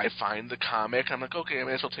later, I find the comic. I'm like, okay, I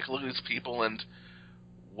may as well take a look at these people, and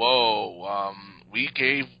whoa, we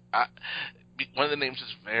gave... one of the names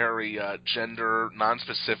is very gender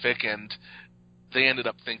non-specific, and they ended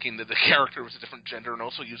up thinking that the character was a different gender and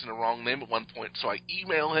also using the wrong name at one point, so I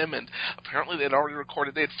email him, and apparently they'd already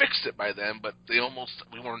recorded. They had fixed it by then, but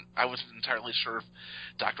I wasn't entirely sure if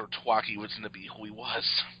Dr. Twaki was going to be who he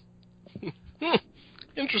was.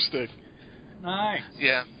 Interesting. Nice.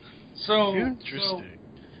 Yeah. So interesting.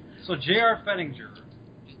 So J.R. Fettinger.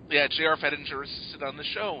 Yeah, J.R. Fettinger assisted on the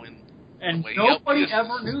show, and nobody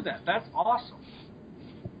ever knew that. That's awesome.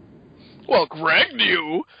 Well, Greg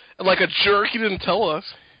knew, and like a jerk, he didn't tell us.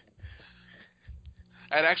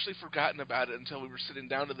 I'd actually forgotten about it until we were sitting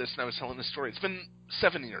down to this, and I was telling the story. It's been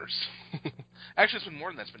 7 years. Actually, it's been more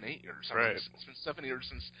than that. It's been 8 years. I mean, Right. it's been 7 years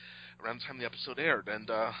since around the time the episode aired, and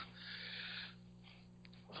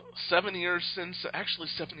 7 years since. Actually,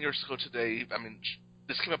 7 years ago today. I mean,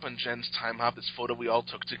 this came up on Jen's Time Hop. This photo we all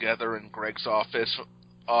took together in Greg's office.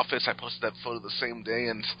 I posted that photo the same day,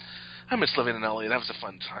 and I miss living in LA. That was a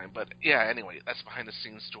fun time. But yeah, anyway, that's behind the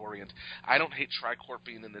scenes story, and I don't hate Tricorp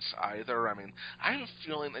being in this either. I mean, I have a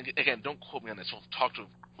feeling. Again, don't quote me on this. We'll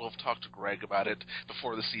have talked to Greg about it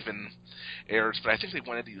before this even airs. But I think they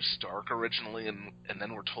wanted to use Stark originally, and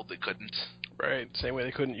then were told they couldn't. Right. Same way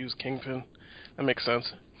they couldn't use Kingpin. That makes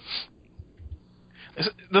sense.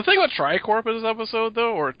 The thing with Tricorp in this episode,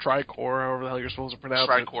 though, or Tricor, however the hell you're supposed to pronounce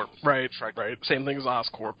Tricorp. it. Right. Tricorp. Right. Same thing as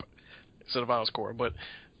Oscorp instead of Oscorp, but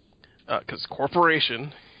because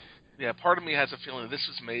corporation. Yeah, part of me has a feeling this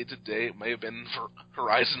was made today. It may have been for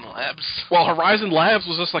Horizon Labs. Well, Horizon Labs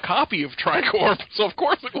was just a copy of Tricorp, so of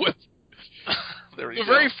course it was. There you The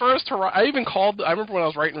go. very first I remember when I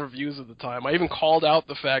was writing reviews at the time, I even called out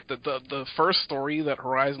the fact that the first story that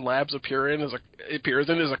Horizon Labs appears in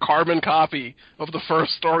is a carbon copy of the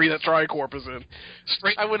first story that Tricorp is in.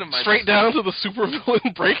 I wouldn't mind. Straight down to the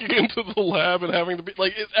supervillain breaking into the lab and having to be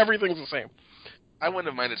everything's the same. I wouldn't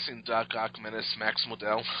have minded seeing Doc Ock menace Max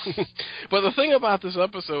Modell. But the thing about this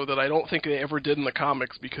episode that I don't think they ever did in the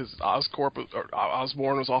comics, because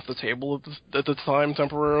Osborn was off the table at the time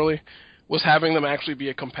temporarily, was having them actually be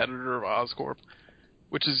a competitor of Oscorp,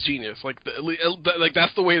 which is genius.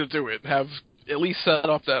 That's the way to do it. Have at least set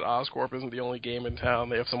up that Oscorp isn't the only game in town.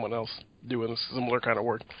 They have someone else doing similar kind of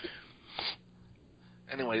work.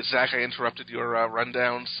 Anyway, Zach, I interrupted your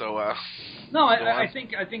rundown, so No, I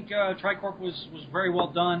think Tricorp was very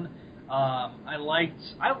well done. I liked.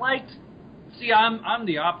 See, I'm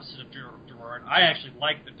the opposite of Gerard. I actually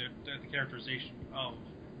liked the characterization of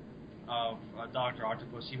Dr.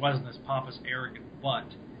 Octopus. He wasn't this pompous, arrogant butt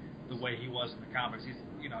the way he was in the comics.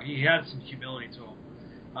 He had some humility to him.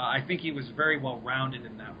 I think he was very well rounded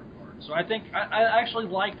in that regard. So I think I actually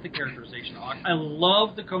liked the characterization. I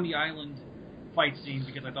love the Coney Island fight scene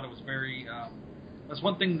because I thought it was very. That's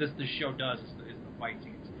one thing this show does is the fight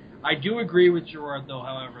scenes. I do agree with Gerard though.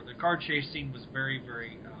 However, the car chase scene was very,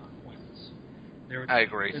 very pointless. I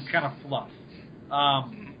agree. It's kind of fluff.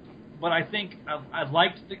 But I think I've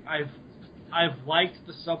liked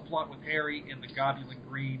the subplot with Harry and the Globulin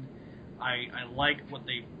Green. I like what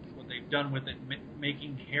they've done with it,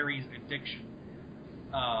 making Harry's addiction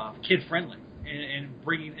kid friendly and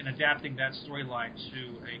bringing and adapting that storyline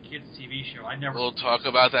to a kids TV show. We'll talk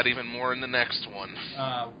about that even more in the next one.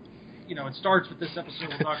 It starts with this episode.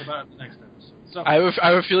 We'll talk about it in the next episode. So I have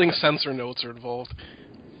a feeling censor notes are involved.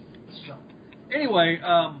 So anyway.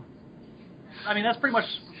 I mean, that's pretty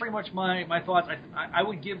much my thoughts. I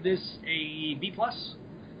would give this a B+.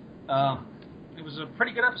 It was a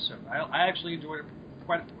pretty good episode. I actually enjoyed it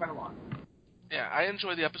quite a lot. Yeah, I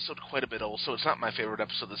enjoyed the episode quite a bit also. It's not my favorite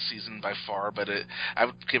episode this season by far, but I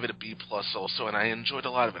would give it a B+ also, and I enjoyed a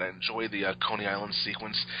lot of it. I enjoyed the Coney Island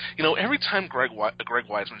sequence. Every time a Greg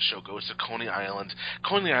Weisman show goes to Coney Island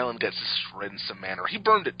gets destroyed in some manner. He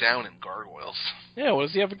burned it down in Gargoyles. Yeah, what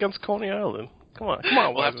does he have against Coney Island? Come on,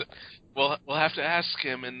 Weisman. We'll have to ask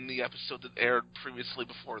him in the episode that aired previously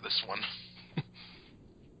before this one.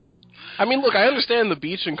 I mean, look, I understand the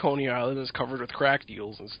beach in Coney Island is covered with crack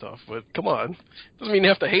deals and stuff, but come on, doesn't mean you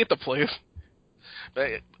have to hate the place.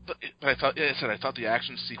 But I thought the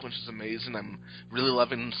action sequence is amazing. I'm really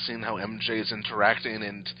loving seeing how MJ is interacting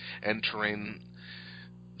and entering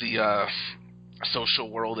the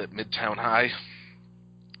social world at Midtown High.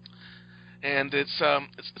 And it's a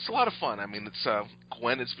lot of fun. I mean,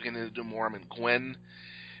 Gwen is beginning to do more. I mean, when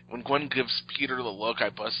Gwen gives Peter the look, I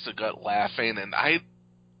bust a gut laughing, and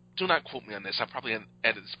do not quote me on this. I'll probably edit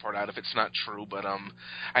this part out if it's not true, but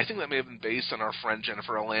I think that may have been based on our friend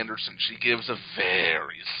Jennifer L. Anderson. She gives a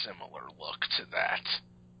very similar look to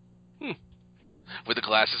that. With the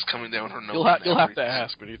glasses coming down her nose. You'll have to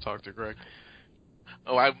ask when you talk to Greg.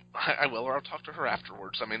 Oh, I will, or I'll talk to her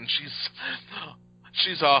afterwards. I mean,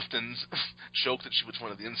 she's often joked that she was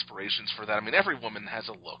one of the inspirations for that. I mean, every woman has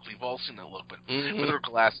a look. We've all seen that look, but with her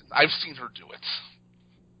glasses, I've seen her do it.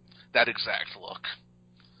 That exact look.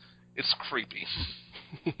 It's creepy.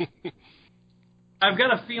 I've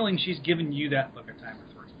got a feeling she's giving you that look at Timer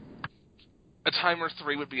 3. A Timer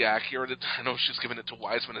 3 would be accurate. I know she's given it to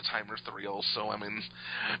Wiseman a Timer 3 also. I mean,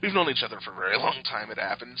 we've known each other for a very long time, it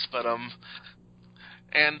happens. But,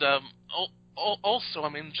 also, I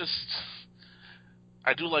mean,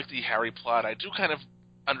 I do like the Harry plot. I do kind of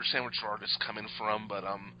understand where Gerard is coming from, but,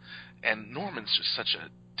 and Norman's just such a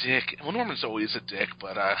dick. Well, Norman's always a dick,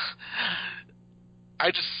 but, I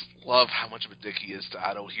just love how much of a dick he is to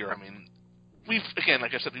Otto here. I mean,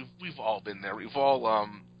 like I said, we've all been there. We've all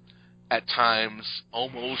at times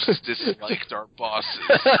almost disliked our bosses.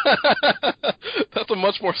 That's a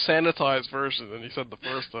much more sanitized version than you said the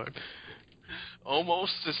first time.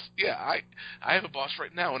 I have a boss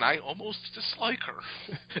right now, and I almost dislike her.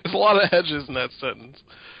 There's a lot of hedges in that sentence.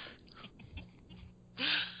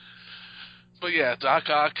 But yeah, Doc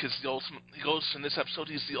Ock is the ultimate. He goes in this episode.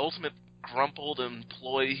 He's the ultimate grumpled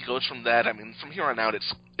employee. He goes from that. I mean, from here on out,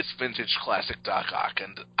 it's vintage classic Doc Ock,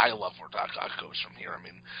 and I love where Doc Ock goes from here. I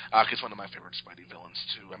mean, Ock is one of my favorite Spidey villains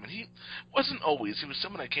too. I mean, he wasn't always. He was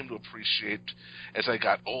someone I came to appreciate as I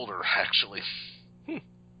got older, actually.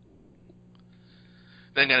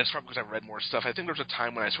 Then again, it's probably because I read more stuff. I think there was a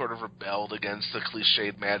time when I sort of rebelled against the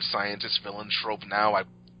cliched mad scientist villain trope. Now I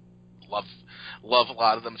love a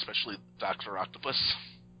lot of them, especially Dr. Octopus.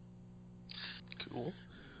 Cool.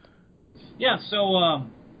 Yeah, so,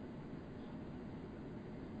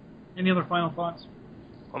 any other final thoughts?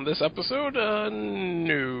 On this episode?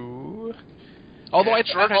 No. Although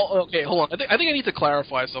okay, hold on. I think I need to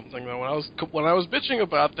clarify something though. When I was bitching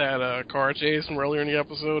about that car chase from earlier in the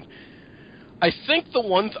episode, I think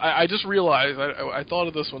I just realized I thought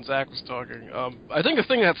of this when Zach was talking. I think the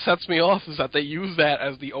thing that sets me off is that they use that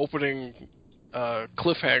as the opening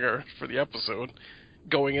cliffhanger for the episode,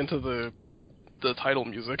 going into the title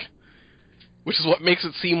music, which is what makes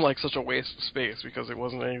it seem like such a waste of space because it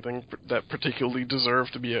wasn't anything that particularly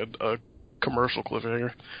deserved to be a commercial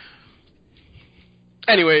cliffhanger.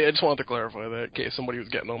 Anyway, I just wanted to clarify that in case somebody was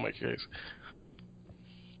getting on my case.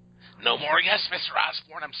 No more, yes, Mr.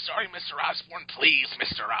 Osborn. I'm sorry, Mr. Osborn. Please,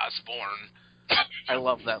 Mr. Osborn. I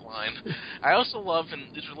love that line. I also love,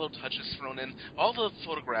 and these are little touches thrown in, all the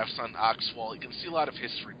photographs on Ock's wall. You can see a lot of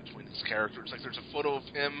history between his characters. Like, there's a photo of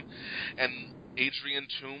him and Adrian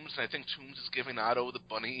Toomes, and I think Toomes is giving Otto the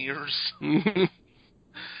bunny ears.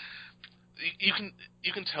 You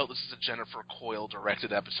can tell this is a Jennifer Coyle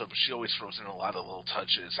directed episode, but she always throws in a lot of little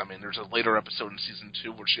touches. I mean, there's a later episode in season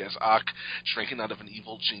 2 where she has Ock drinking out of an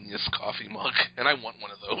evil genius coffee mug, and I want one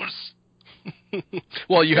of those.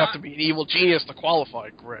 Well, you have to be an evil genius to qualify,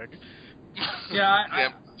 Greg. Yeah,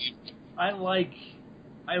 I like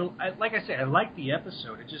I said, I like the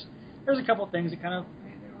episode. It just there's a couple of things that they were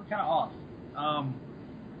kind of off,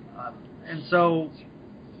 and so.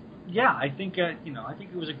 Yeah, I think I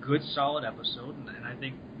think it was a good, solid episode, and I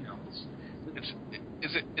think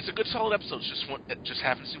it's a good, solid episode. It just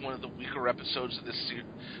happens to be one of the weaker episodes of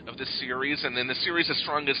this series, and in a series as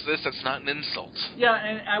strong as this, that's not an insult. Yeah,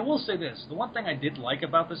 and I will say this: the one thing I did like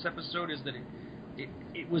about this episode is that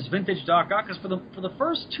it was vintage Doc Ock. Because for the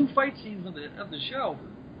first 2 fight scenes of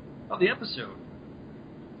the episode,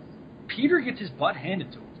 Peter gets his butt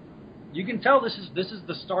handed to him. You can tell this is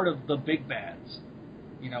the start of the big bads.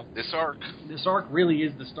 This arc really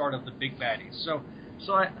is the start of the big baddies. So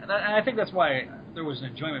I think that's why there was an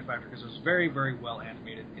enjoyment factor because it was very, very well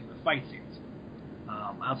animated in the fight scenes.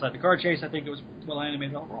 Outside the car chase, I think it was well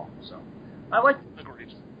animated overall. So I like.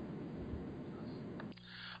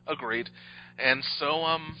 Agreed. And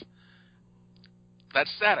so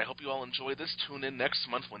that's that. I hope you all enjoy this. Tune in next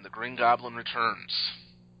month when the Green Goblin returns.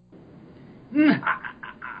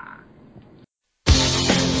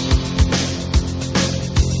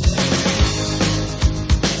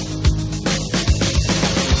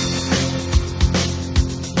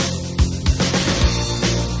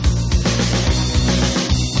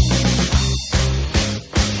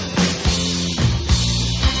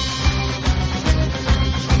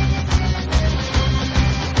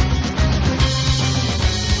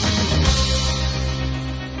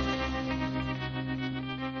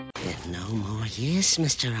 No more. Yes,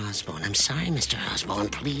 Mr. Osborn. I'm sorry, Mr. Osborn.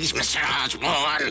 Please, Mr. Osborn.